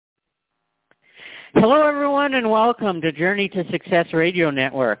Hello, everyone, and welcome to Journey to Success Radio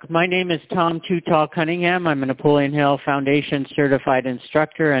Network. My name is Tom Too Tall Cunningham. I'm a Napoleon Hill Foundation certified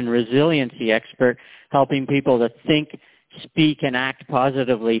instructor and resiliency expert, helping people to think, speak, and act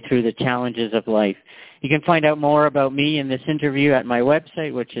positively through the challenges of life. You can find out more about me in this interview at my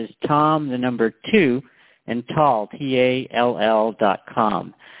website, which is Tom2 and Tall,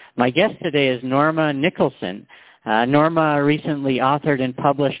 Tall.com. My guest today is Norma Nicholson. Norma recently authored and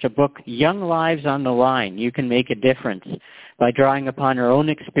published a book, Young Lives on the Line, You Can Make a Difference, by drawing upon her own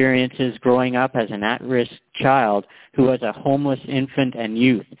experiences growing up as an at-risk child who was a homeless infant and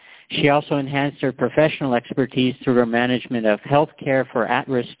youth. She also enhanced her professional expertise through her management of health care for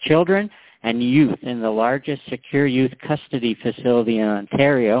at-risk children and youth in the largest secure youth custody facility in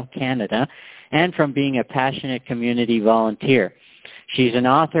Ontario, Canada, and from being a passionate community volunteer. She's an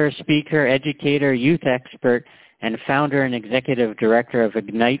author, speaker, educator, youth expert, and founder and executive director of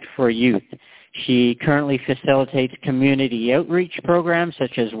Ignite for Youth. She currently facilitates community outreach programs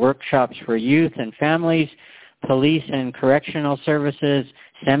such as workshops for youth and families, police and correctional services,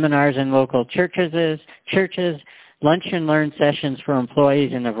 seminars in local churches, lunch and learn sessions for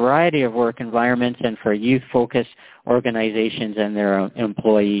employees in a variety of work environments and for youth-focused organizations and their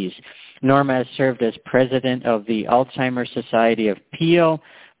employees. Norma has served as president of the Alzheimer's Society of Peel,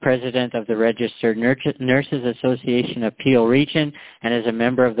 president of the Registered Nurses Association of Peel Region, and is a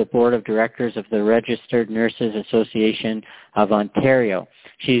member of the board of directors of the Registered Nurses Association of Ontario.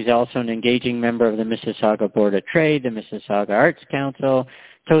 She's also an engaging member of the Mississauga Board of Trade, the Mississauga Arts Council,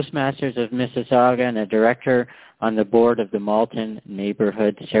 Toastmasters of Mississauga, and a director on the board of the Malton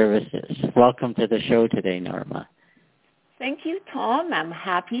Neighborhood Services. Welcome to the show today, Norma. Thank you, Tom. I'm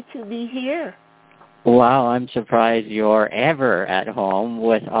happy to be here. Wow, I'm surprised you're ever at home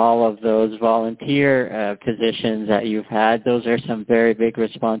with all of those volunteer positions that you've had. Those are some very big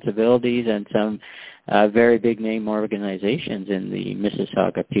responsibilities and some very big name organizations in the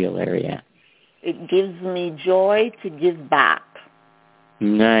Mississauga Peel area. It gives me joy to give back.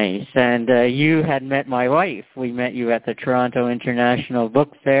 Nice. And you had met my wife. We met you at the Toronto International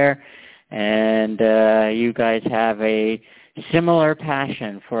Book Fair, and you guys have a similar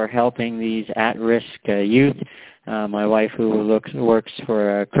passion for helping these at-risk youth. My wife, who works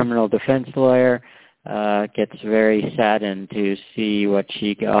for a criminal defense lawyer, gets very saddened to see what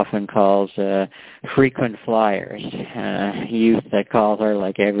she often calls frequent flyers, youth that calls her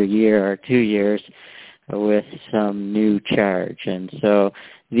like every year or 2 years with some new charge. And so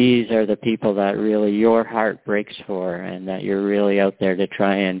these are the people that really your heart breaks for and that you're really out there to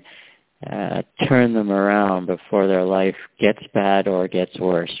try and turn them around before their life gets bad or gets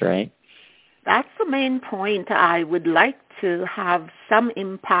worse, right? That's the main point. I would like to have some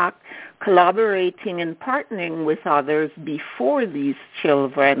impact collaborating and partnering with others before these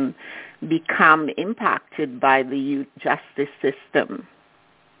children become impacted by the youth justice system.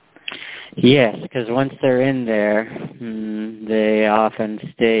 Yes, because once they're in there, they often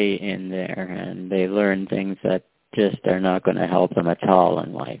stay in there and they learn things that just are not going to help them at all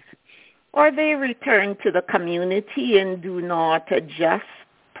in life. Or they return to the community and do not adjust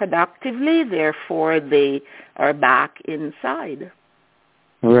productively, therefore they are back inside.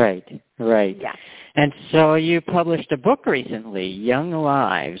 Right. Yeah. And so you published a book recently, Young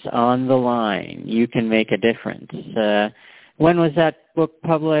Lives on the Line, You Can Make a Difference. When was that book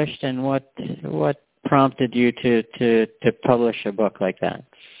published, and what prompted you to publish a book like that?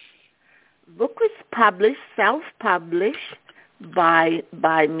 The book was published, self-published, by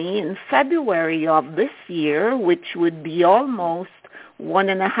me in February of this year, which would be almost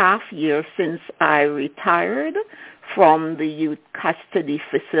 1.5 years since I retired from the youth custody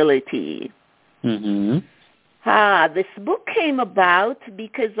facility. Mm-hmm. This book came about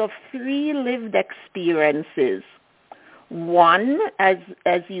because of 3 lived experiences. One, as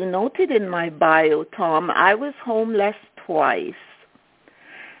you noted in my bio, Tom, I was homeless twice.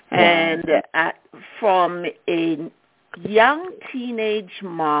 Wow. And from a young teenage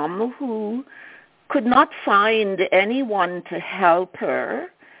mom who could not find anyone to help her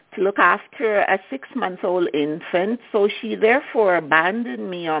to look after a 6-month-old infant, so she therefore abandoned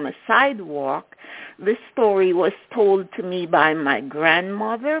me on a sidewalk. This story was told to me by my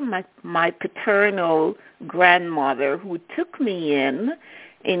grandmother, my paternal grandmother, who took me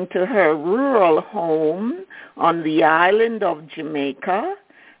into her rural home on the island of Jamaica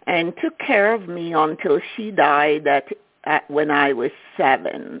and took care of me until she died when I was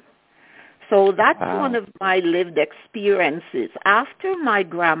 7. So that's one of my lived experiences. After my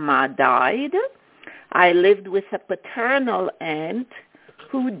grandma died, I lived with a paternal aunt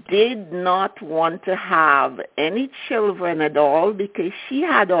who did not want to have any children at all because she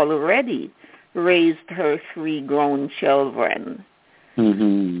had already raised her 3 grown children.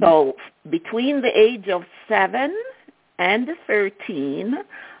 Mm-hmm. So between the age of 7 and 13,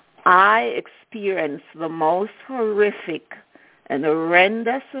 I experienced the most horrific and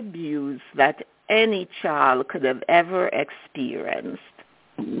horrendous abuse that any child could have ever experienced.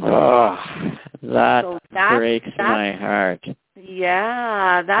 Oh, that breaks my heart.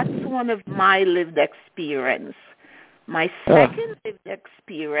 Yeah, that's one of my lived experience. My second lived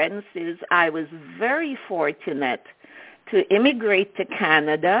experience is I was very fortunate to immigrate to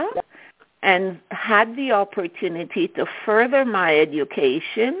Canada and had the opportunity to further my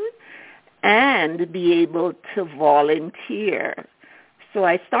education and be able to volunteer. So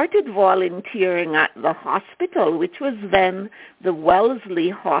I started volunteering at the hospital, which was then the Wellesley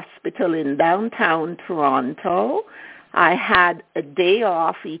Hospital in downtown Toronto. I had a day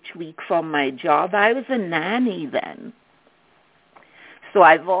off each week from my job. I was a nanny then. So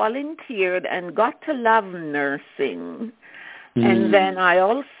I volunteered and got to love nursing. And then I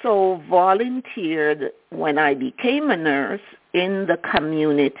also volunteered when I became a nurse in the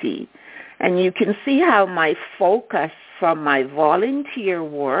community. And you can see how my focus from my volunteer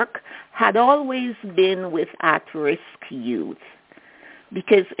work had always been with at-risk youth.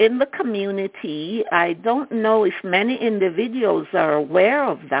 Because in the community, I don't know if many individuals are aware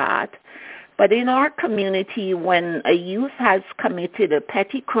of that, but in our community, when a youth has committed a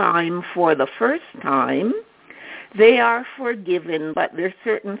petty crime for the first time, they are forgiven, but there are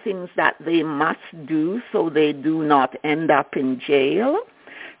certain things that they must do so they do not end up in jail.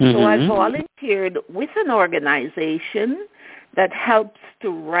 Mm-hmm. So I volunteered with an organization that helps to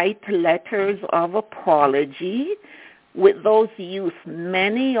write letters of apology with those youth.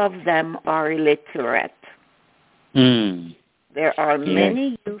 Many of them are illiterate. Mm. There are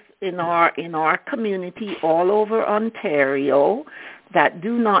many youth in our community all over Ontario that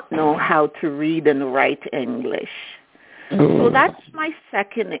do not know how to read and write English. Ooh. So that's my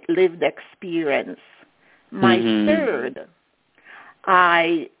second lived experience. My third,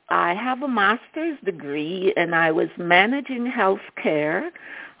 I have a master's degree, and I was managing health care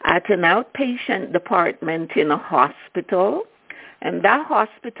at an outpatient department in a hospital. And that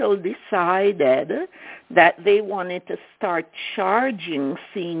hospital decided that they wanted to start charging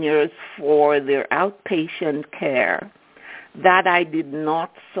seniors for their outpatient care. That I did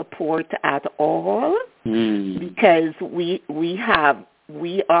not support at all because we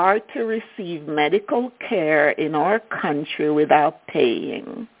are to receive medical care in our country without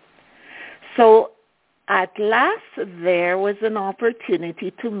paying. So at last there was an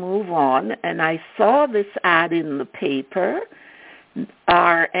opportunity to move on, and I saw this ad in the paper.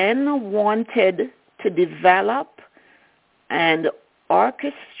 RN wanted to develop and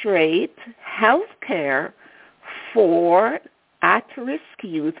orchestrate health care for at-risk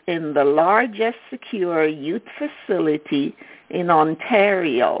youth in the largest secure youth facility in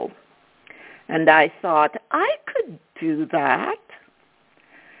Ontario. And I thought, I could do that.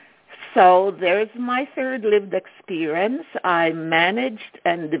 So there's my third lived experience. I managed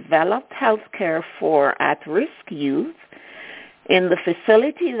and developed health care for at-risk youth in the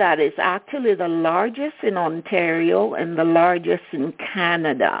facility that is actually the largest in Ontario and the largest in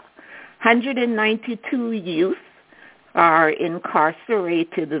Canada. 192 youth are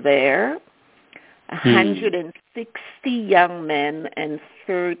incarcerated there, 160 young men and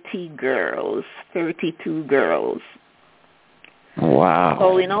 32 girls. Wow.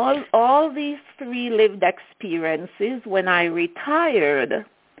 So in all these 3 lived experiences, when I retired,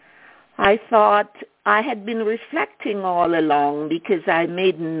 I thought I had been reflecting all along because I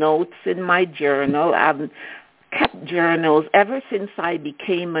made notes in my journal. I've kept journals ever since I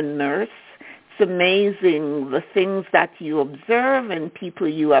became a nurse. It's amazing the things that you observe and people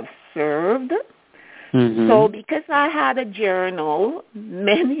you have served. Mm-hmm. So because I had a journal,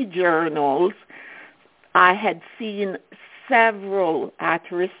 many journals, I had seen several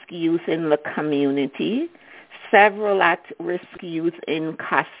at-risk youth in the community, several at-risk youth in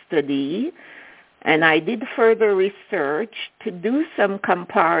custody, and I did further research to do some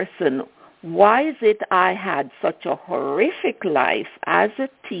comparison. Why is it I had such a horrific life as a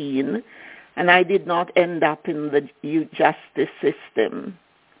teen and I did not end up in the youth justice system?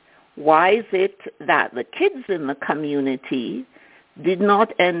 Why is it that the kids in the community did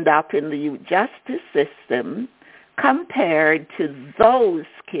not end up in the youth justice system compared to those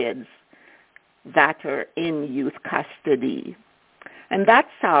kids that are in youth custody? And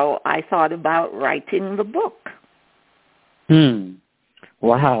that's how I thought about writing the book.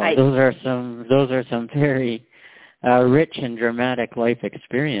 Wow, those are some very rich and dramatic life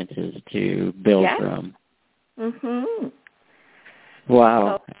experiences to build from. Mm-hmm.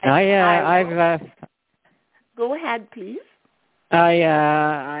 Wow. So I've go ahead, please.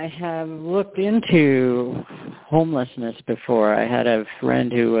 I have looked into homelessness before. I had a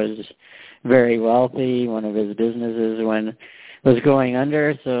friend who was very wealthy. One of his businesses was going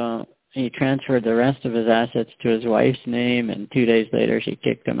under, so he transferred the rest of his assets to his wife's name, and 2 days later she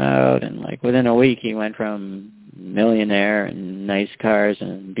kicked him out, and like within a week he went from millionaire and nice cars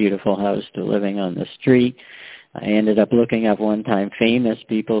and beautiful house to living on the street. I ended up looking up one time famous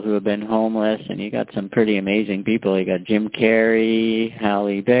people who have been homeless, and you got some pretty amazing people. You got Jim Carrey,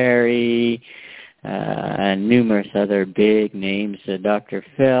 Halle Berry, and numerous other big names, Dr.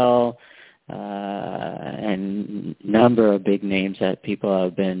 Phil, and number of big names that people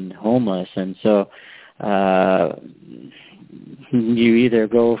have been homeless. And so you either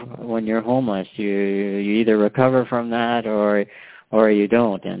go, when you're homeless, you either recover from that or you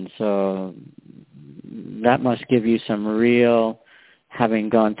don't. And so that must give you some real, having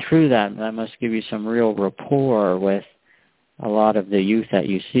gone through that must give you some real rapport with a lot of the youth that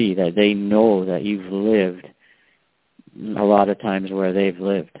you see, that they know that you've lived a lot of times where they've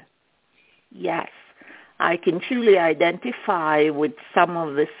lived. Yes, I can truly identify with some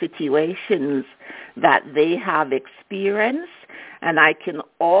of the situations that they have experienced, and I can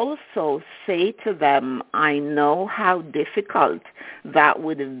also say to them, I know how difficult that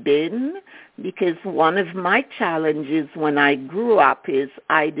would have been, because one of my challenges when I grew up is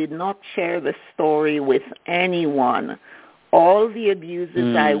I did not share the story with anyone. All the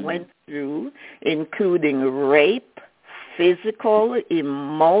abuses I went through, including rape, physical,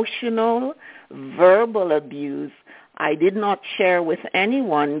 emotional, verbal abuse, I did not share with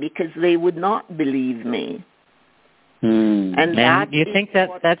anyone because they would not believe me. And you think that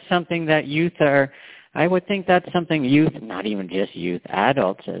that's something that youth are, I would think that's something youth, not even just youth,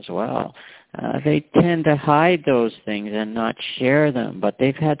 adults as well, they tend to hide those things and not share them, but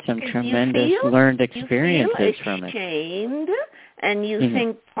they've had some tremendous learned experiences from it. You feel ashamed, and you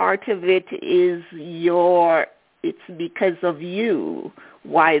think part of it is it's because of you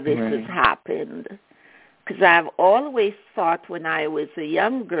why this has happened. Because I've always thought when I was a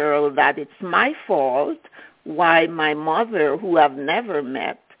young girl that it's my fault why my mother, who I've never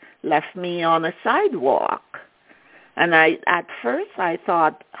met, left me on a sidewalk. And at first I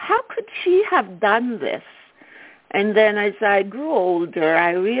thought, how could she have done this? And then as I grew older,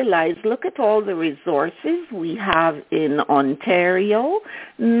 I realized, look at all the resources we have in Ontario.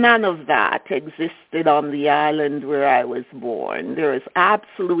 None of that existed on the island where I was born. There is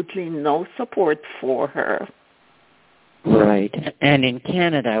absolutely no support for her. Right. And in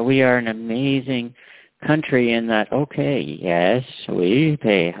Canada, we are an amazing country in that, okay, yes, we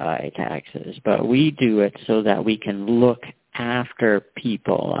pay high taxes, but we do it so that we can look after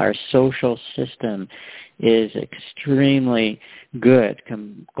people. Our social system is extremely good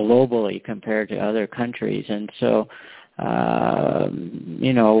globally compared to other countries. And so,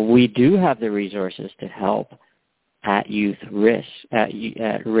 we do have the resources to help at risk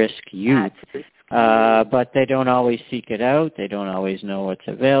youth, but they don't always seek it out. They don't always know what's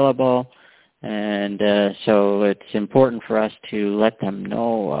available. And so it's important for us to let them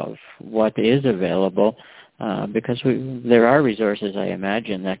know of what is available, because there are resources, I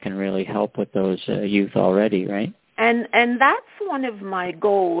imagine, that can really help with those youth already, right? And that's one of my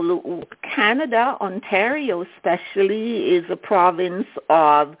goals. Canada, Ontario especially, is a province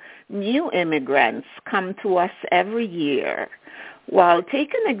of new immigrants come to us every year. Well,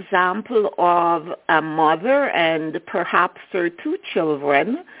 take an example of a mother and perhaps her 2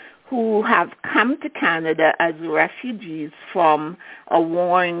 children who have come to Canada as refugees from a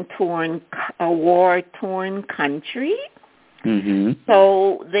war-torn country. Mm-hmm.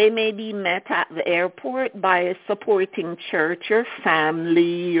 So they may be met at the airport by a supporting church or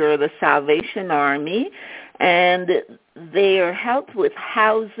family or the Salvation Army, and they are helped with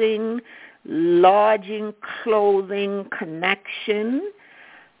housing, lodging, clothing, connection.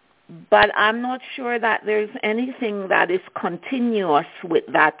 But I'm not sure that there's anything that is continuous with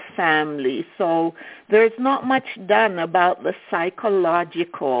that family. So there's not much done about the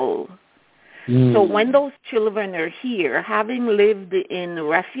psychological. So when those children are here, having lived in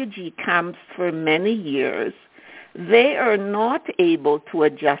refugee camps for many years, they are not able to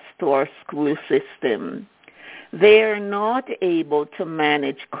adjust to our school system. They are not able to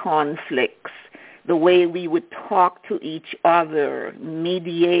manage conflicts the way we would talk to each other,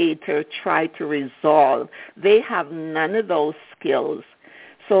 mediate, or try to resolve. They have none of those skills.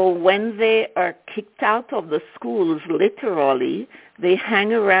 So when they are kicked out of the schools, literally, they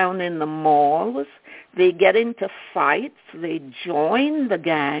hang around in the malls, they get into fights, they join the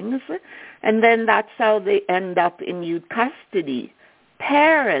gangs, and then that's how they end up in youth custody.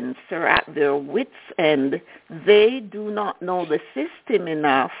 parents are at their wits' end. They do not know the system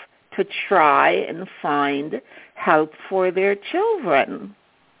enough to try and find help for their children.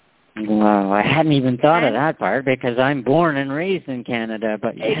 Wow, I hadn't even thought of that part because I'm born and raised in Canada.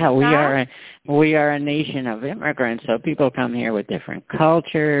 But yeah, exactly. we are a nation of immigrants, so people come here with different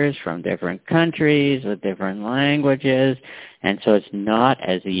cultures, from different countries, with different languages, and so it's not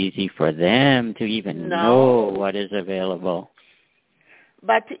as easy for them to even know what is available.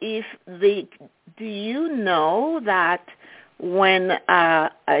 But do you know that when a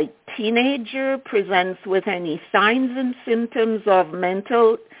teenager presents with any signs and symptoms of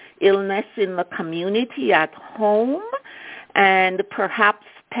mental illness in the community at home, and perhaps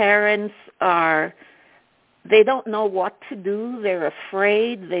parents they don't know what to do, they're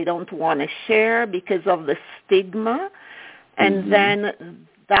afraid, they don't want to share because of the stigma, and then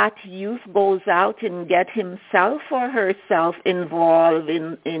that youth goes out and gets himself or herself involved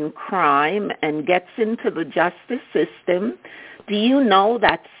in crime and gets into the justice system, do you know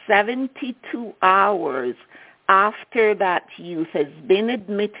that 72 hours after that youth has been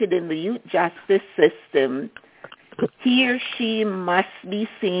admitted in the youth justice system, he or she must be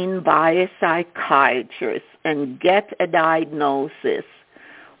seen by a psychiatrist and get a diagnosis,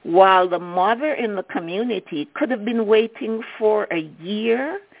 while the mother in the community could have been waiting for a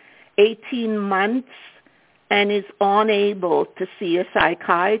year, 18 months, and is unable to see a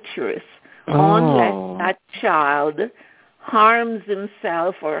psychiatrist unless that child harms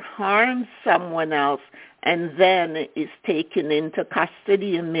himself or harms someone else and then is taken into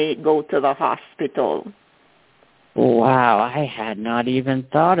custody and may go to the hospital. Wow, I had not even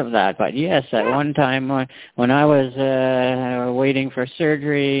thought of that. But yes, at one time when I was waiting for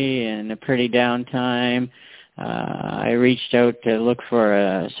surgery and a pretty down time, I reached out to look for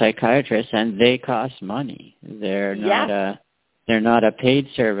a psychiatrist, and they cost money. They're not a paid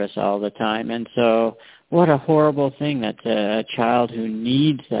service all the time, and so what a horrible thing that a child who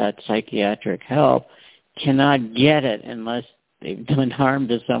needs that psychiatric help cannot get it unless they've done harm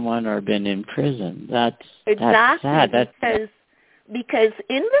to someone or been in prison. That's sad. Because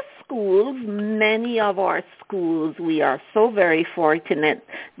in the schools, many of our schools, we are so very fortunate,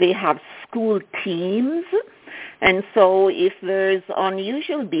 they have school teams. And so if there's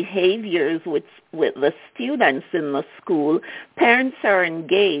unusual behaviors with the students in the school, parents are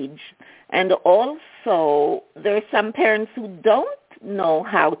engaged. And also, there are some parents who don't know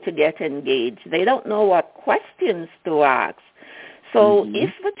how to get engaged. They don't know what questions to ask. So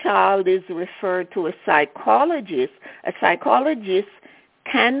if the child is referred to a psychologist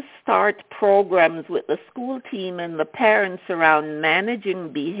can start programs with the school team and the parents around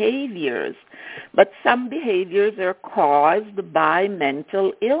managing behaviors. But some behaviors are caused by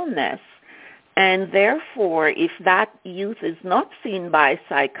mental illness. And therefore, if that youth is not seen by a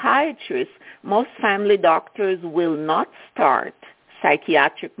psychiatrist, most family doctors will not start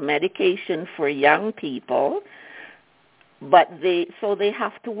psychiatric medication for young people, but they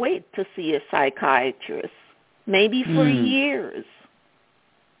have to wait to see a psychiatrist, maybe for years.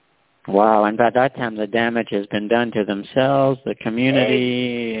 Wow, and by that time the damage has been done to themselves, the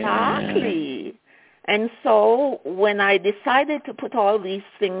community. Exactly. And so when I decided to put all these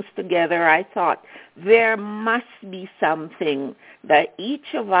things together, I thought there must be something that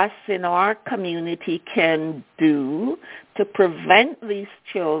each of us in our community can do to prevent these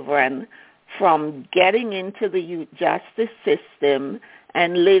children from getting into the youth justice system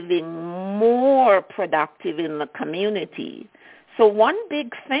and living more productive in the community. So one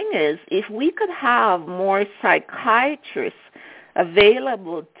big thing is if we could have more psychiatrists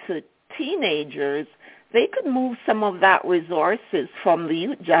available to teenagers, they could move some of that resources from the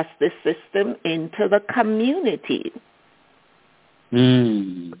youth justice system into the community.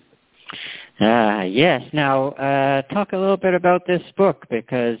 Yes. Now, talk a little bit about this book,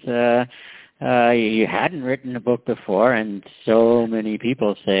 because you hadn't written a book before, and so many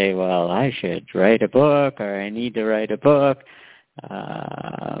people say, well, I should write a book, or I need to write a book.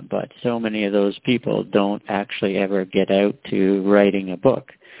 But so many of those people don't actually ever get out to writing a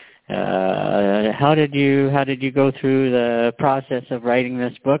book. How did you go through the process of writing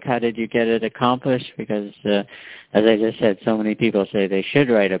this book? How did you get it accomplished? Because, as I just said, so many people say they should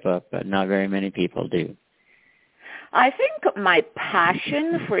write a book, but not very many people do. I think my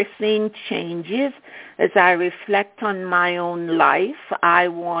passion for seeing changes, as I reflect on my own life, I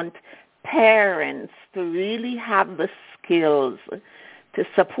want parents to really have the skills to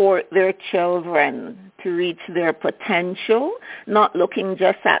support their children to reach their potential, not looking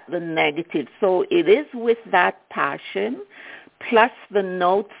just at the negative. So it is with that passion, plus the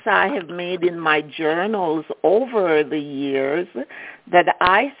notes I have made in my journals over the years, that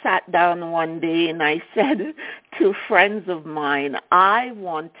I sat down one day and I said to friends of mine, I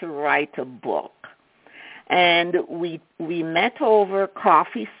want to write a book. And we met over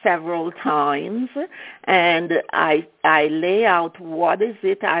coffee several times, and I lay out what is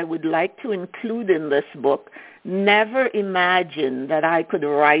it I would like to include in this book. Never imagined that I could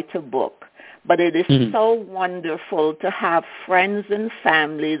write a book. But it is so wonderful to have friends and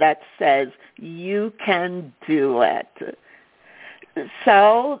family that says, you can do it.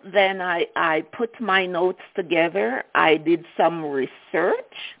 So then I put my notes together. I did some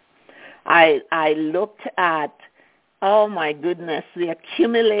research. I looked at, oh my goodness, the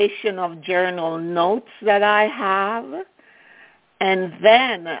accumulation of journal notes that I have. And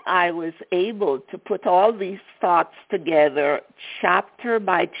then I was able to put all these thoughts together chapter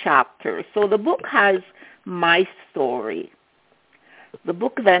by chapter. So the book has my story. The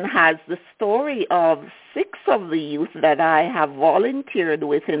book then has the story of 6 of the youth that I have volunteered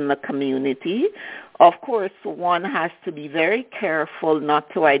with in the community. Of course, one has to be very careful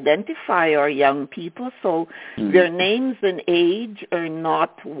not to identify our young people, so their names and age are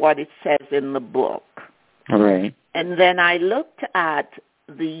not what it says in the book. All right. And then I looked at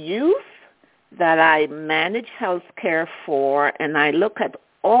the youth that I manage health care for, and I look at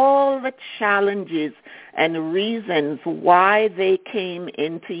all the challenges and reasons why they came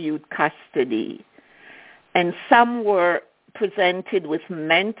into youth custody. And some were presented with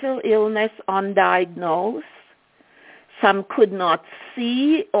mental illness undiagnosed. Some could not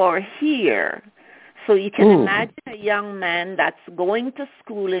see or hear. So you can imagine a young man that's going to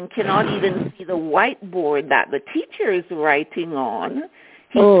school and cannot even see the whiteboard that the teacher is writing on.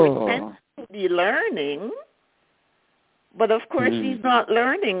 He pretends to be learning, but of course he's not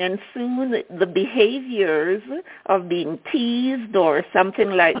learning, and soon the behaviors of being teased or something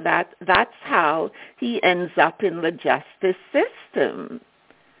like that, that's how he ends up in the justice system.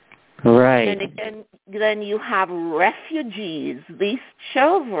 Right. And again, then you have refugees. These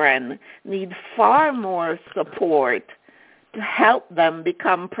children need far more support to help them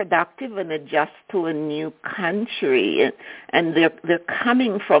become productive and adjust to a new country. And they're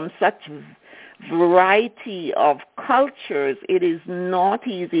coming from such variety of cultures. It is not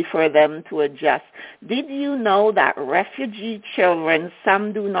easy for them to adjust. Did you know that refugee children,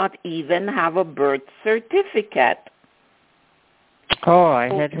 some do not even have a birth certificate? Oh,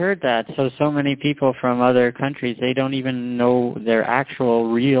 I had heard that. So many people from other countries, they don't even know their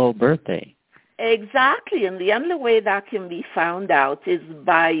actual real birthday. Exactly, and the only way that can be found out is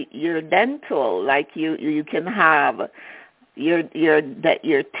by your dental. Like you can have your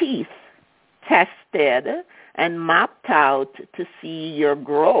teeth tested and mapped out to see your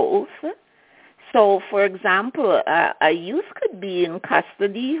growth. So, for example, a youth could be in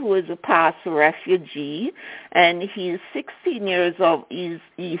custody who is a past refugee, and he's 16 years of, he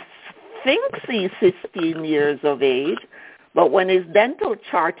thinks he's 16 years of age, but when his dental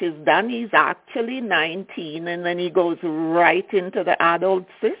chart is done, he's actually 19, and then he goes right into the adult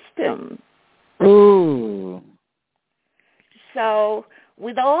system. Ooh. So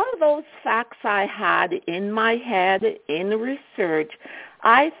with all those facts I had in my head in research,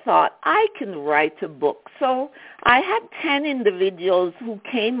 I thought I can write a book. So I had 10 individuals who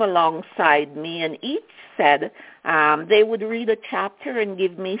came alongside me, and each said they would read a chapter and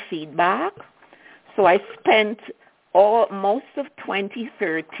give me feedback. So I spent most of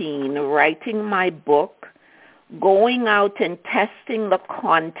 2013 writing my book, going out and testing the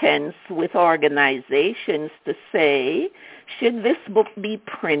contents with organizations to say, should this book be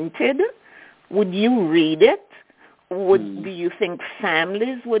printed? Would you read it? Do you think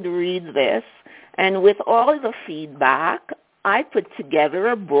families would read this? And with all the feedback, I put together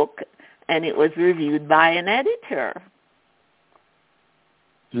a book, and it was reviewed by an editor.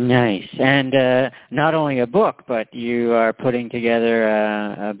 Nice. And not only a book, but you are putting together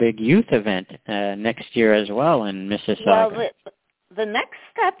a big youth event next year as well in Mississauga. Well, the next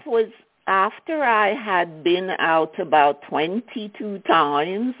step was after I had been out about 22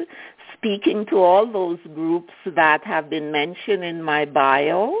 times speaking to all those groups that have been mentioned in my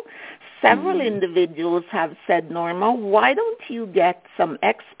bio, several individuals have said, Norma, why don't you get some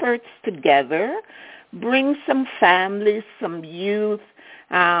experts together, bring some families, some youth,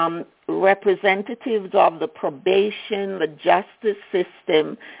 representatives of the probation, the justice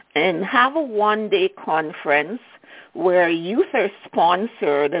system, and have a one-day conference where youth are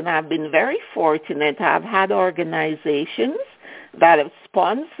sponsored, and I've been very fortunate. I've had organizations that have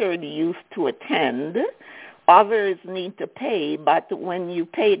sponsored youth to attend. others need to pay, but when you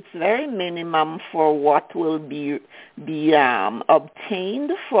pay, it's very minimum for what will be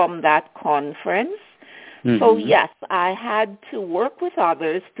obtained from that conference. Mm-hmm. So yes, I had to work with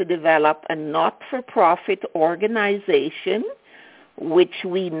others to develop a not-for-profit organization, which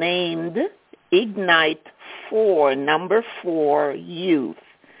we named Ignite 4, number 4, Youth.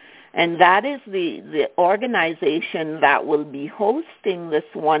 And that is the organization that will be hosting this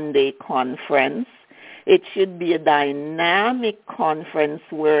one-day conference. It should be a dynamic conference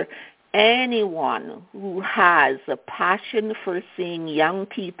where anyone who has a passion for seeing young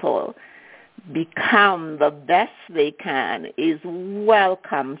people become the best they can is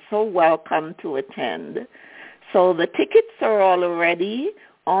welcome, so welcome to attend. So the tickets are already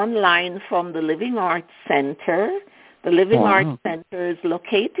online from the Living Arts Center. The Living Arts Center is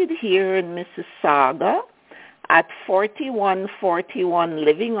located here in Mississauga at 4141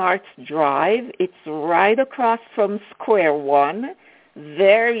 Living Arts Drive. It's right across from Square One.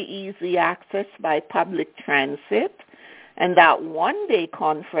 Very easy access by public transit. And that one-day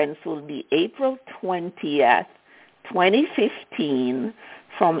conference will be April 20th, 2015,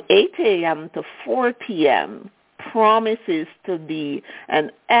 from 8 a.m. to 4 p.m. Promises to be an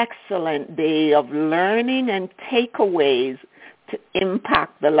excellent day of learning and takeaways to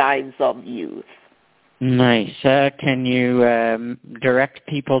impact the lives of youth. Nice. Can you direct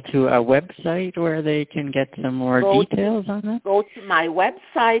people to a website where they can get some more details on that? Go to my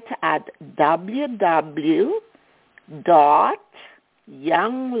website at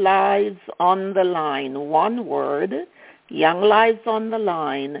www.younglivesontheline, one word,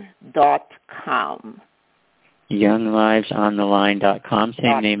 younglivesontheline.com. younglivesontheline.com,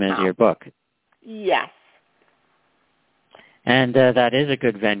 same name as your book. Yes. And that is a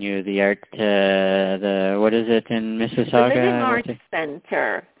good venue, what is it in Mississauga? The Living Arts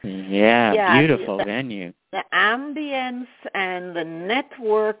Center. Yeah, beautiful venue. The ambience and the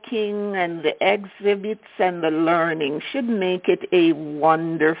networking and the exhibits and the learning should make it a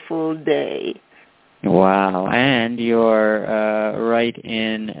wonderful day. Wow. And you're right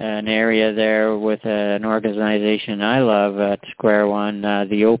in an area there with an organization I love at Square One,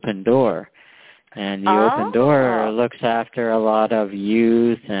 the Open Door. And the Open Door looks after a lot of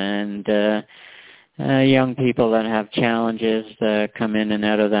youth and young people that have challenges that come in and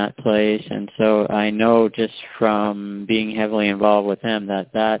out of that place. And so I know just from being heavily involved with them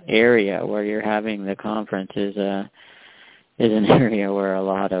that area where you're having the conference is an area where a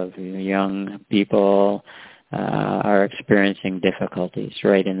lot of young people are experiencing difficulties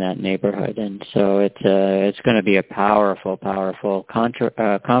right in that neighborhood. And so it's going to be a powerful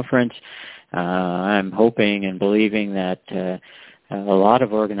conference. I'm hoping and believing that a lot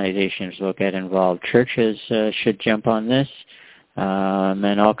of organizations will get involved. Churches should jump on this,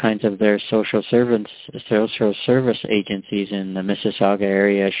 and all kinds of their social service agencies in the Mississauga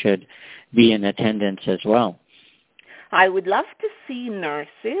area should be in attendance as well. I would love to see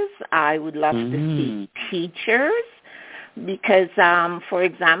nurses. I would love to see teachers because, for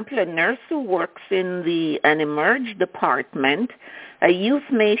example, a nurse who works in an emerge department, a youth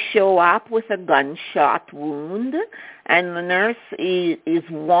may show up with a gunshot wound, and the nurse is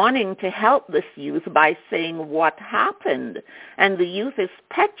wanting to help this youth by saying what happened. And the youth is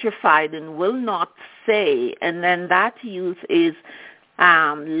petrified and will not say, and then that youth is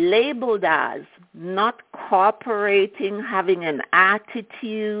labeled as not cooperating, having an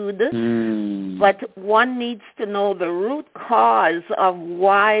attitude, but one needs to know the root cause of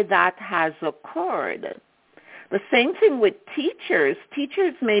why that has occurred. The same thing with teachers.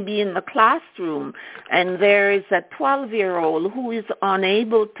 Teachers may be in the classroom and there is a 12-year-old who is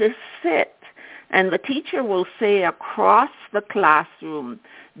unable to sit, and the teacher will say across the classroom,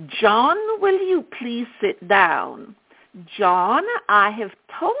 "John, will you please sit down? John, I have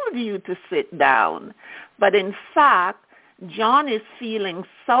told you to sit down." But in fact, John is feeling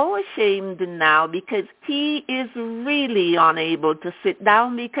so ashamed now because he is really unable to sit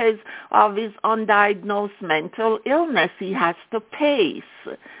down because of his undiagnosed mental illness he has to pace.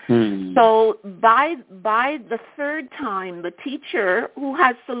 So by the third time, the teacher, who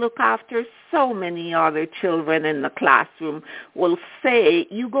has to look after so many other children in the classroom, will say,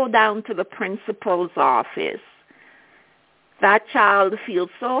 "You go down to the principal's office." That child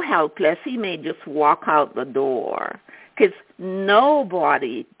feels so helpless, he may just walk out the door because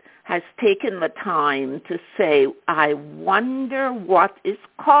nobody has taken the time to say, "I wonder what is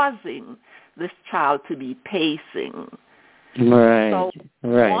causing this child to be pacing." Right. So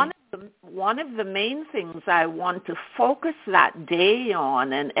right. One of the main things I want to focus that day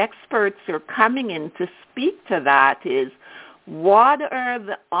on, and experts are coming in to speak to that, is What are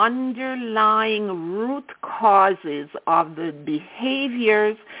the underlying root causes of the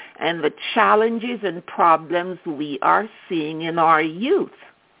behaviors and the challenges and problems we are seeing in our youth?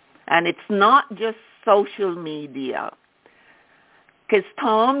 And it's not just social media. Because,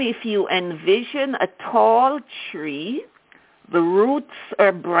 Tom, if you envision a tall tree, the roots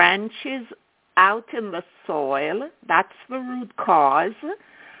or branches out in the soil, that's the root cause.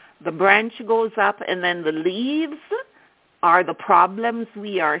 The branch goes up, and then the leaves are the problems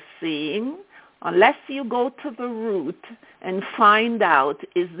we are seeing. Unless you go to the root and find out,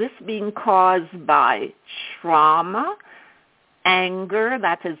 is this being caused by trauma, anger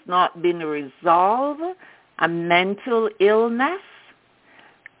that has not been resolved, a mental illness,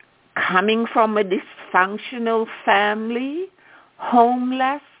 coming from a dysfunctional family,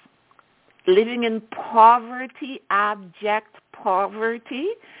 homeless, living in poverty, abject poverty?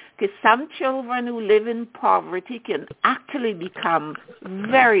 Because some children who live in poverty can actually become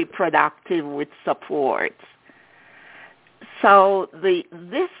very productive with support. So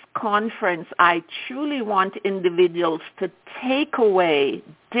this conference, I truly want individuals to take away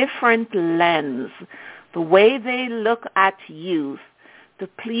different lens, the way they look at youth, to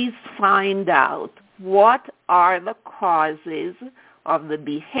please find out what are the causes of the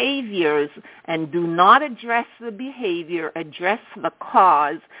behaviors, and do not address the behavior, address the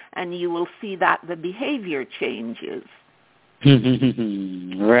cause, and you will see that the behavior changes.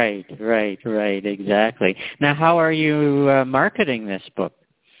 Right, exactly. Now, how are you marketing this book?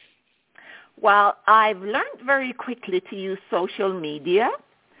 Well, I've learned very quickly to use social media.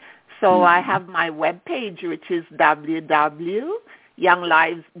 So I have my webpage, which is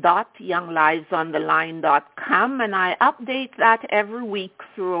www.younglives.com, and I update that every week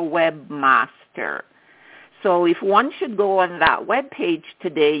through a webmaster. So if one should go on that webpage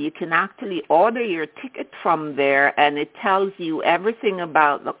today, you can actually order your ticket from there, and it tells you everything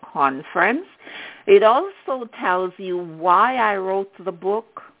about the conference. It also tells you why I wrote the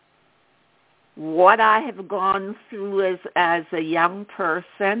book, what I have gone through as a young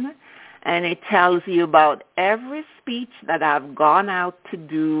person, and it tells you about every speech that I've gone out to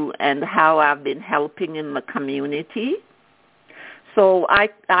do and how I've been helping in the community. So I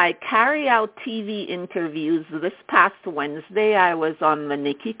carry out TV interviews. This past Wednesday, I was on the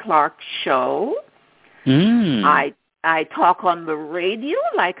Nikki Clark show. I talk on the radio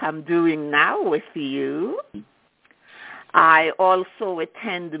like I'm doing now with you. I also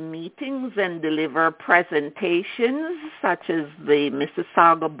attend meetings and deliver presentations such as the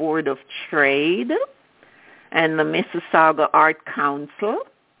Mississauga Board of Trade and the Mississauga Art Council.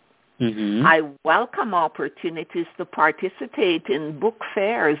 I welcome opportunities to participate in book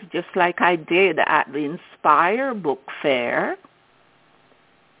fairs, just like I did at the Inspire Book Fair.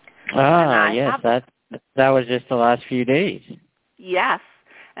 Yes, that was just the last few days. Yes,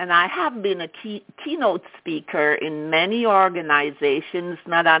 and I have been a keynote speaker in many organizations,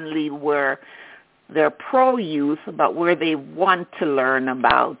 not only where they're pro-youth, but where they want to learn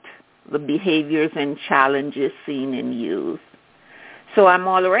about the behaviors and challenges seen in youth. So I'm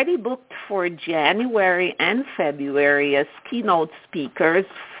already booked for January and February as keynote speakers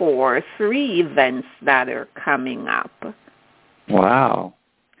for 3 events that are coming up. Wow.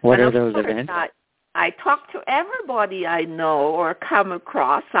 What are those events? I talk to everybody I know or come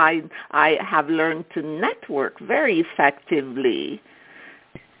across. I have learned to network very effectively.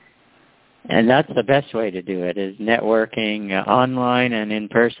 And that's the best way to do it, is networking online and in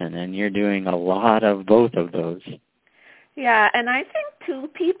person, and you're doing a lot of both of those. Yeah, and I think, too,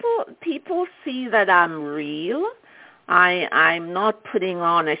 people see that I'm real. I'm not putting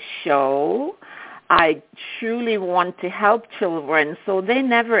on a show. I truly want to help children, so they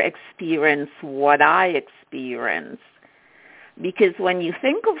never experience what I experience. Because when you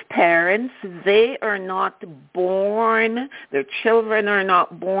think of parents, they are not born, their children are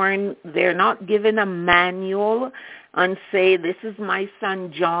not born, they're not given a manual and say, this is my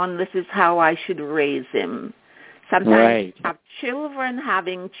son John, this is how I should raise him. Sometimes you have children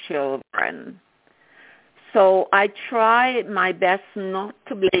having children. So I try my best not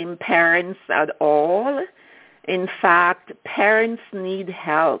to blame parents at all. In fact, parents need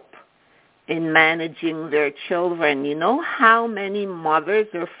help in managing their children. You know how many mothers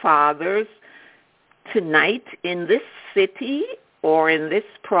or fathers tonight in this city or in this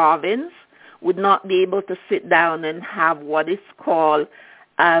province would not be able to sit down and have what is called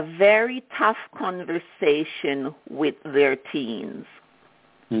a very tough conversation with their teens.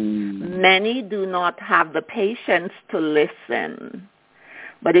 Many do not have the patience to listen.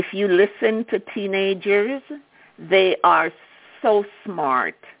 But if you listen to teenagers, they are so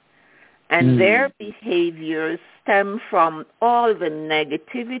smart. and their behaviors stem from all the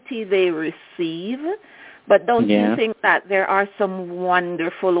negativity they receive. But don't you think that there are some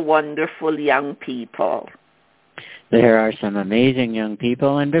wonderful, wonderful young people? There are some amazing young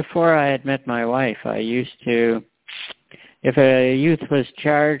people, and before I had met my wife, I used to, if a youth was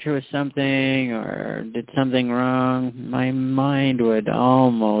charged with something or did something wrong, my mind would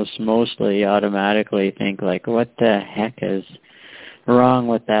almost mostly automatically think, like, what the heck is wrong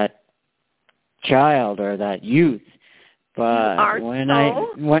with that child or that youth? But when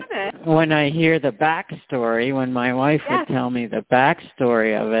I hear the backstory, when my wife would tell me the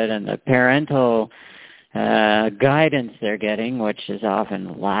backstory of it and the parental guidance they're getting, which is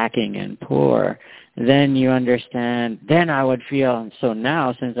often lacking and poor, then you understand. Then I would feel, and so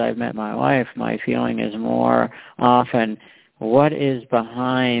now since I've met my wife, my feeling is more often, what is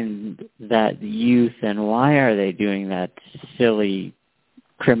behind that youth and why are they doing that silly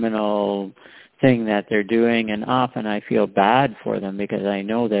criminal thing that they're doing? And often I feel bad for them because I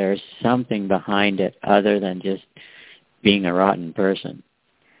know there's something behind it other than just being a rotten person.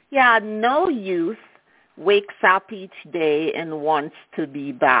 Yeah, no youth wakes up each day and wants to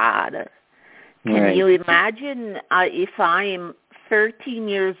be bad. Can you imagine if I'm 13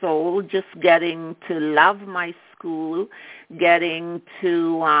 years old, just getting to love my school, getting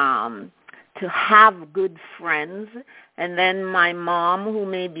to have good friends, and then my mom, who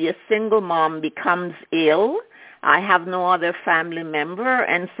may be a single mom, becomes ill. I have no other family member,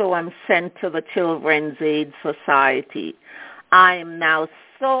 and so I'm sent to the Children's Aid Society. I am now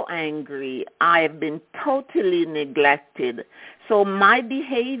so angry. I have been totally neglected. So my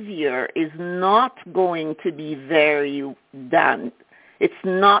behavior is not going to be very done. It's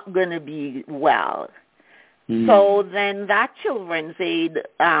not going to be well. So then that Children's Aid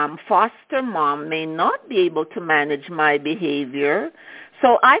foster mom may not be able to manage my behavior.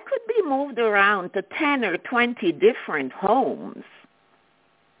 So I could be moved around to 10 or 20 different homes,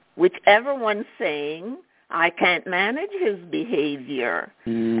 whichever one's saying, I can't manage his behavior.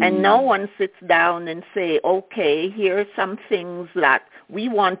 And no one sits down and say, okay, here are some things that we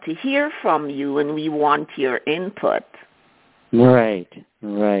want to hear from you and we want your input. Right.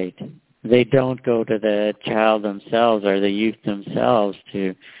 They don't go to the child themselves or the youth themselves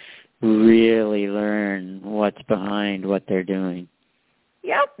to really learn what's behind what they're doing.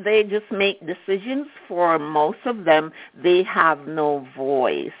 Yep, they just make decisions. For most of them, they have no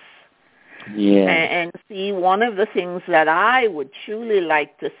voice. Yeah. And see, one of the things that I would truly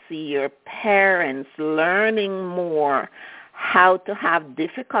like to see your parents learning more how to have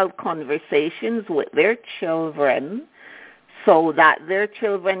difficult conversations with their children so that their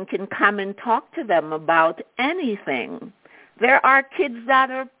children can come and talk to them about anything. There are kids that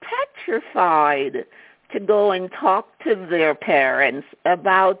are petrified to go and talk to their parents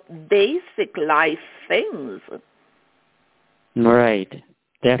about basic life things. Right.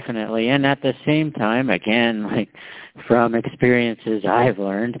 Definitely. And at the same time, again, like from experiences I've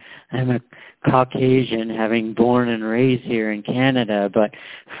learned, I'm a Caucasian, having born and raised here in Canada, but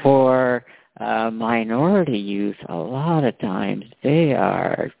for minority youth, a lot of times they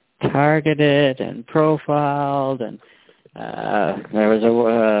are targeted and profiled. And there was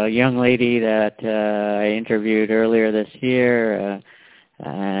a young lady that I interviewed earlier this year,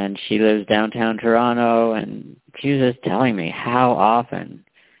 and she lives downtown Toronto, and she was just telling me how often,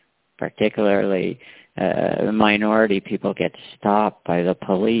 particularly minority people, get stopped by the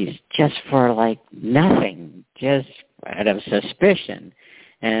police just for like nothing, just out of suspicion.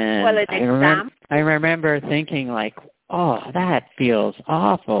 And I remember thinking like, oh, that feels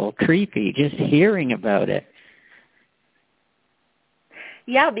awful, creepy, just hearing about it.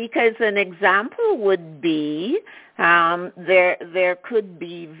 Yeah, because an example would be there could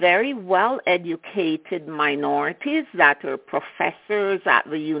be very well-educated minorities that are professors at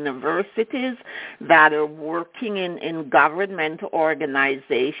the universities that are working in government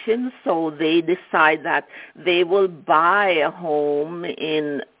organizations, so they decide that they will buy a home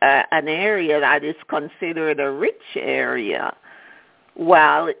in an area that is considered a rich area.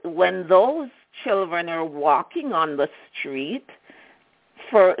 Well, when those children are walking on the street,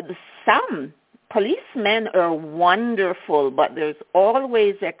 for some, policemen are wonderful, but there's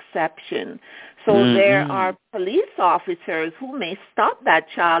always exception. So there are police officers who may stop that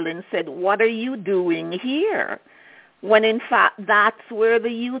child and said, what are you doing here? When in fact, that's where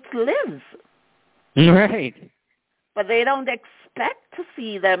the youth lives. Right. But they don't expect to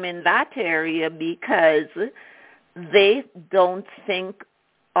see them in that area because they don't think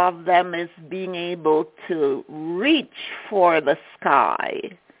of them as being able to reach for the sky,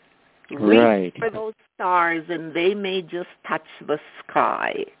 reach for those stars, and they may just touch the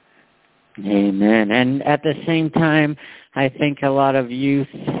sky. Amen. And at the same time, I think a lot of youth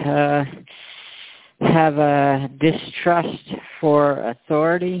have a distrust for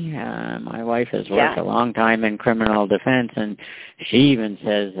authority. My wife has worked a long time in criminal defense, and she even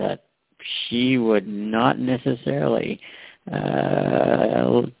says that she would not necessarily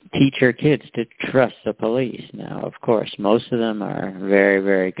teach her kids to trust the police. Now, of course, most of them are very,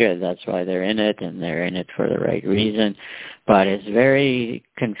 very good. That's why they're in it, and they're in it for the right reason. But it's very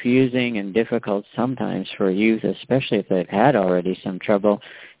confusing and difficult sometimes for youth, especially if they've had already some trouble,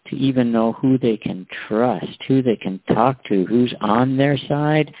 to even know who they can trust, who they can talk to, who's on their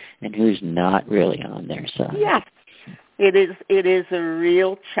side and who's not really on their side. Yes. It is a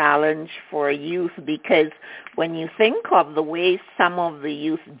real challenge for youth, because when you think of the way some of the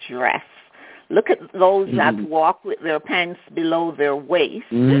youth dress, look at those that walk with their pants below their waist.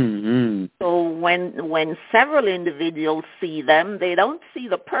 So when several individuals see them, they don't see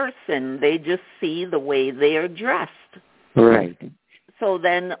the person, they just see the way they are dressed. Right. So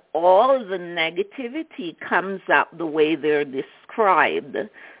then all the negativity comes up the way they're described.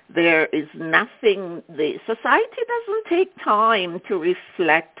 There is nothing, the society doesn't take time to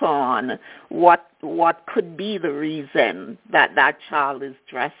reflect on what could be the reason that that child is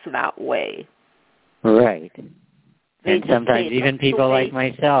dressed that way. Right. And sometimes even people like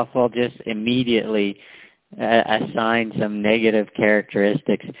myself will just immediately assign some negative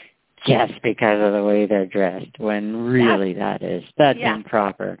characteristics just because of the way they're dressed, when really that's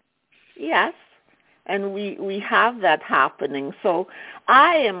improper. Yes. And we have that happening. So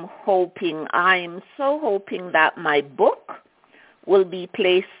I am so hoping that my book will be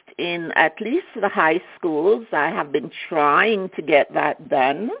placed in at least the high schools. I have been trying to get that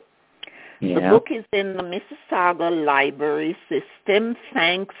done. Yeah. The book is in the Mississauga library system,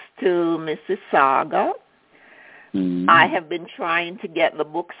 thanks to Mississauga. I have been trying to get the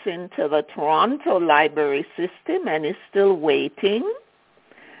books into the Toronto library system, and is still waiting.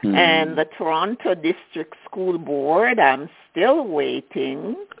 And the Toronto District School Board, I'm still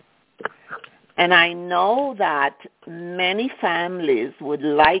waiting. And I know that many families would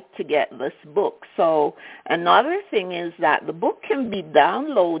like to get this book. So another thing is that the book can be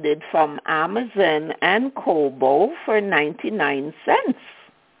downloaded from Amazon and Kobo for 99 cents.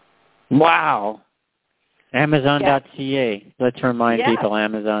 Wow. Amazon.ca. Let's remind people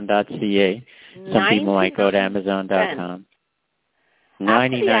Amazon.ca. Some people might go to Amazon.com.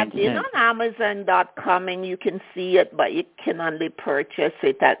 99 Actually, I've been on Amazon.com and you can see it, but you can only purchase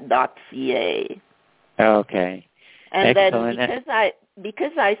it at .ca. Okay. And excellent. Then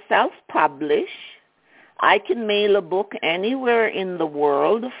because I self-publish, I can mail a book anywhere in the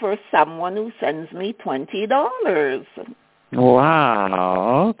world for someone who sends me $20.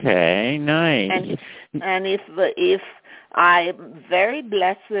 Wow. Okay. Nice. And if I'm very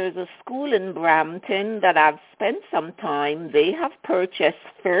blessed, there's a school in Brampton that I've spent some time. They have purchased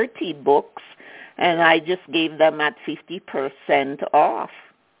 30 books, and I just gave them at 50% off.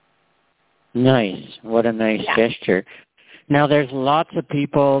 Nice. What a nice gesture. Now, there's lots of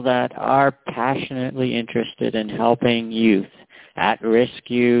people that are passionately interested in helping youth, at-risk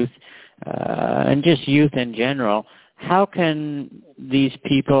youth, and just youth in general. How can these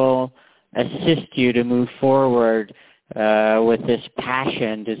people assist you to move forward with this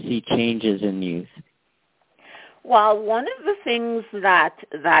passion to see changes in youth? Well, one of the things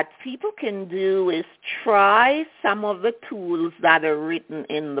that people can do is try some of the tools that are written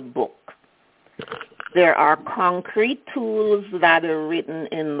in the book. There are concrete tools that are written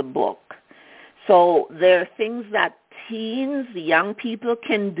in the book. So there are things that teens, young people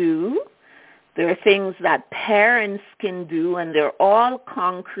can do. There are things that parents can do, and they're all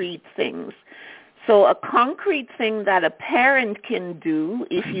concrete things. So a concrete thing that a parent can do,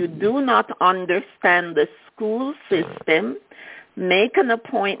 if you do not understand the school system, make an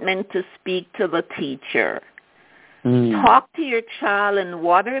appointment to speak to the teacher. Talk to your child and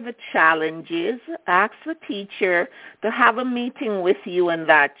what are the challenges. Ask the teacher to have a meeting with you and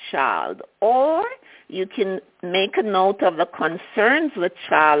that child. Or you can make a note of the concerns the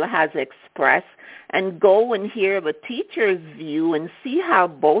child has expressed and go and hear the teacher's view and see how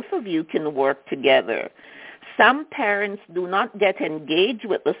both of you can work together. Some parents do not get engaged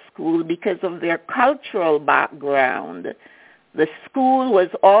with the school because of their cultural background. The school was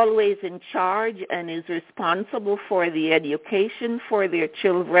always in charge and is responsible for the education for their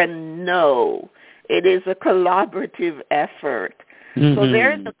children. No, it is a collaborative effort. So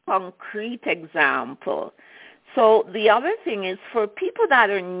there's a concrete example. So the other thing is for people that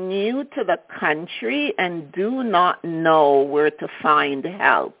are new to the country and do not know where to find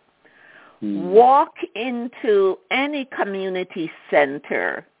help, walk into any community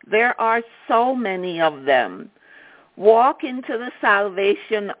center There are so many of them. Walk into the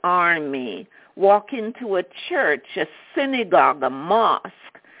Salvation Army. Walk into a church, a synagogue, a mosque.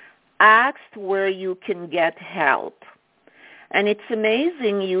 Ask where you can get help. And it's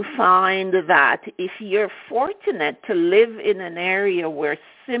amazing you find that if you're fortunate to live in an area where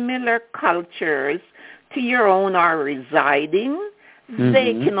similar cultures to your own are residing,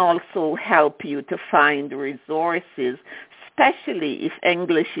 they can also help you to find resources, especially if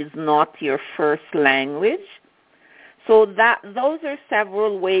English is not your first language. So those are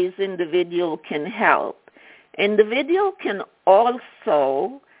several ways individual can help. Individual can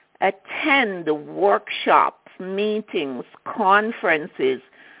also attend workshops, meetings, conferences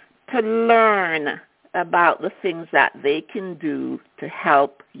to learn about the things that they can do to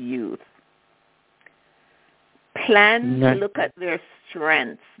help youth. Plan to look at their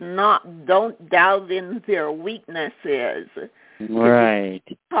strengths, don't delve in their weaknesses. Right.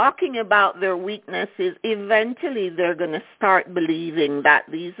 Talking about their weaknesses, eventually they're going to start believing that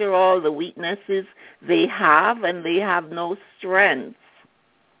these are all the weaknesses they have and they have no strengths.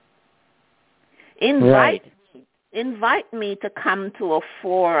 Invite me to come to a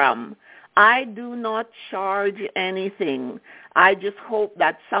forum. I do not charge anything. I just hope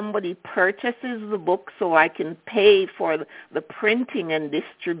that somebody purchases the book so I can pay for the printing and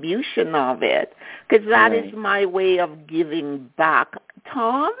distribution of it, because that is my way of giving back.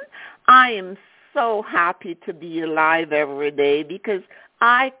 Tom, I am so happy to be alive every day because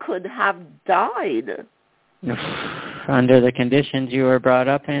I could have died. Under the conditions you were brought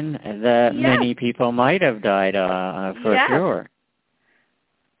up in, many people might have died for sure.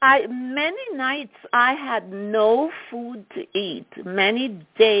 Many nights I had no food to eat. Many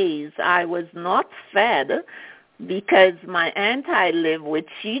days I was not fed because my aunt I live with,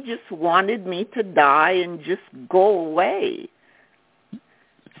 she just wanted me to die and just go away.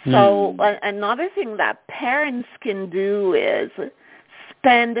 So another thing that parents can do is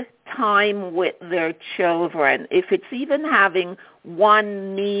spend time with their children. If it's even having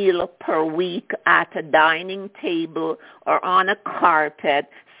one meal per week at a dining table or on a carpet,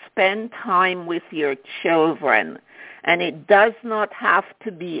 spend time with your children. And it does not have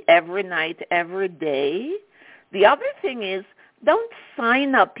to be every night, every day. The other thing is, don't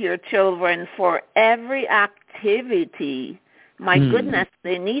sign up your children for every activity. My goodness,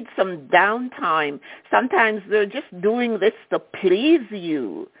 they need some downtime. Sometimes they're just doing this to please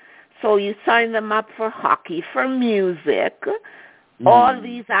you. So you sign them up for hockey, for music, all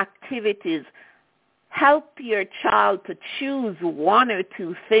these activities. Help your child to choose one or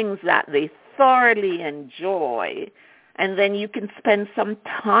two things that they thoroughly enjoy, and then you can spend some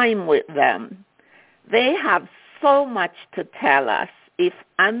time with them. They have so much to tell us. If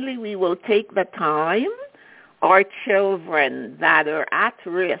only we will take the time, our children that are at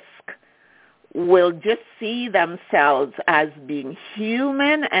risk will just see themselves as being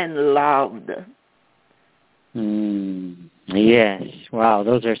human and loved. Yes. Wow,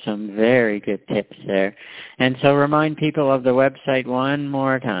 those are some very good tips there. And so remind people of the website one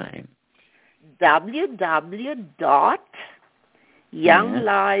more time.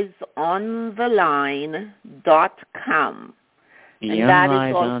 www.younglivesontheline.com.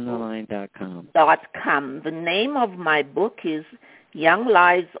 younglivesontheline.com. The name of my book is Young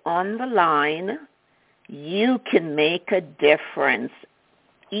Lives on the Line. You can make a difference.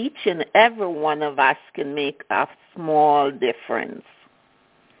 Each and every one of us can make a small difference.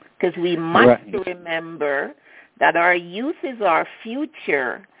 Because we must remember that our youth is our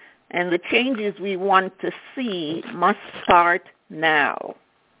future, and the changes we want to see must start now.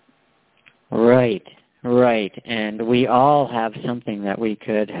 Right. And we all have something that we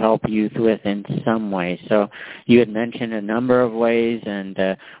could help youth with in some way. So you had mentioned a number of ways, and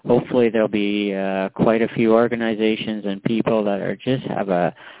hopefully there'll be quite a few organizations and people that are just have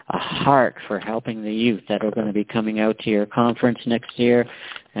a heart for helping the youth that are going to be coming out to your conference next year.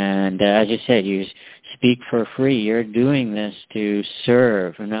 And as you said, you speak for free. You're doing this to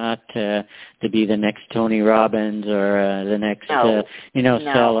serve, not to be the next Tony Robbins or the next, sell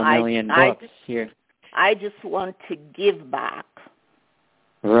a million books here. I just want to give back.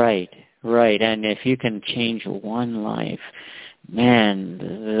 Right. And if you can change one life, man,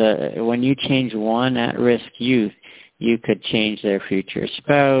 when you change one at-risk youth, you could change their future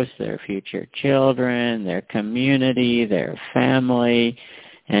spouse, their future children, their community, their family.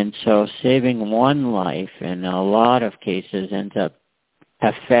 And so saving one life in a lot of cases ends up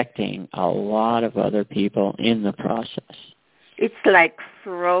affecting a lot of other people in the process. It's like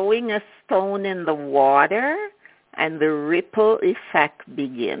throwing a stone in the water, and the ripple effect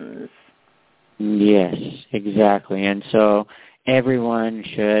begins. Yes, exactly. And so everyone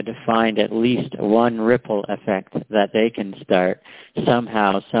should find at least one ripple effect that they can start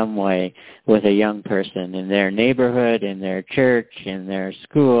somehow, some way with a young person in their neighborhood, in their church, in their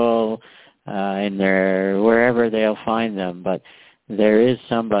school, in their wherever they'll find them. But there is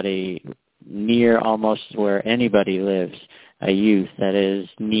somebody near almost where anybody lives, a youth that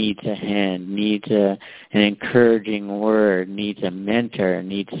needs a hand, needs an encouraging word, needs a mentor,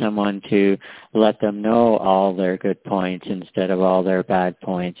 needs someone to let them know all their good points instead of all their bad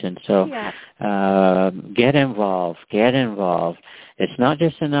points. And so get involved. It's not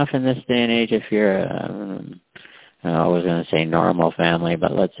just enough in this day and age if you're I was going to say normal family,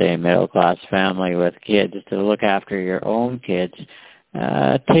 but let's say a middle-class family with kids, to look after your own kids.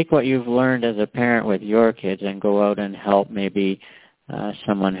 Take what you've learned as a parent with your kids and go out and help maybe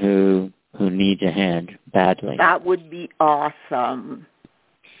someone who needs a hand badly. That would be awesome.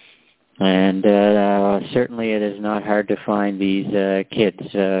 And certainly it is not hard to find these kids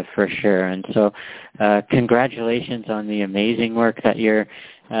for sure. And so congratulations on the amazing work that you're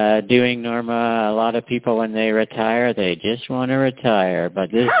doing, Norma. A lot of people, when they retire, they just want to retire. But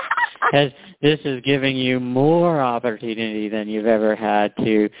this is giving you more opportunity than you've ever had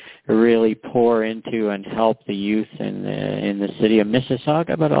to really pour into and help the youth in the city of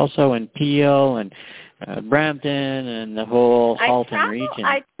Mississauga, but also in Peel and Brampton and the whole Halton region.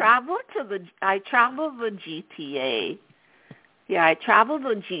 I travel the GTA. Yeah, I travel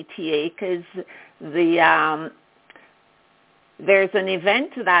the GTA because there's an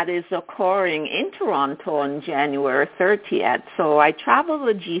event that is occurring in Toronto on January 30th. So I travel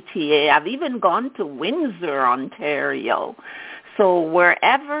the GTA. I've even gone to Windsor, Ontario. So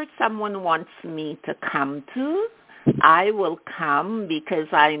wherever someone wants me to come to, I will come because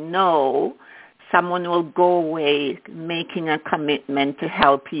I know someone will go away making a commitment to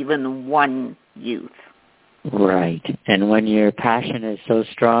help even one youth. Right. And when your passion is so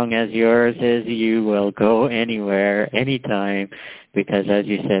strong as yours is, you will go anywhere, anytime, because as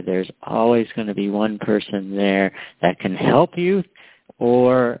you said, there's always going to be one person there that can help you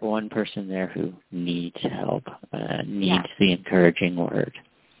or one person there who needs help, needs the encouraging word.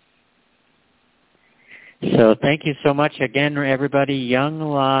 So thank you so much again, everybody.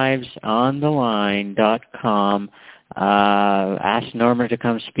 YoungLivesOnTheLine.com. Ask Norma to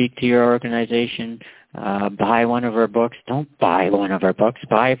come speak to your organization. Buy one of her books. Don't buy one of her books.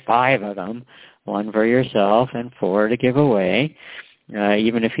 Buy 5 of them, 1 for yourself and 4 to give away.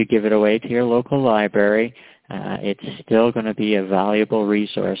 Even if you give it away to your local library, it's still going to be a valuable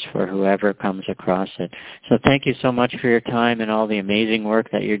resource for whoever comes across it. So thank you so much for your time and all the amazing work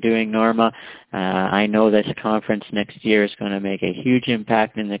that you're doing, Norma. I know this conference next year is going to make a huge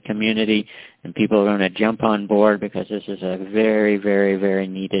impact in the community, and people are going to jump on board because this is a very, very, very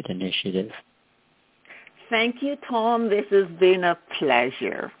needed initiative. Thank you, Tom. This has been a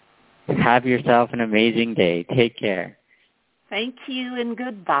pleasure. Have yourself an amazing day. Take care. Thank you and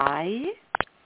goodbye.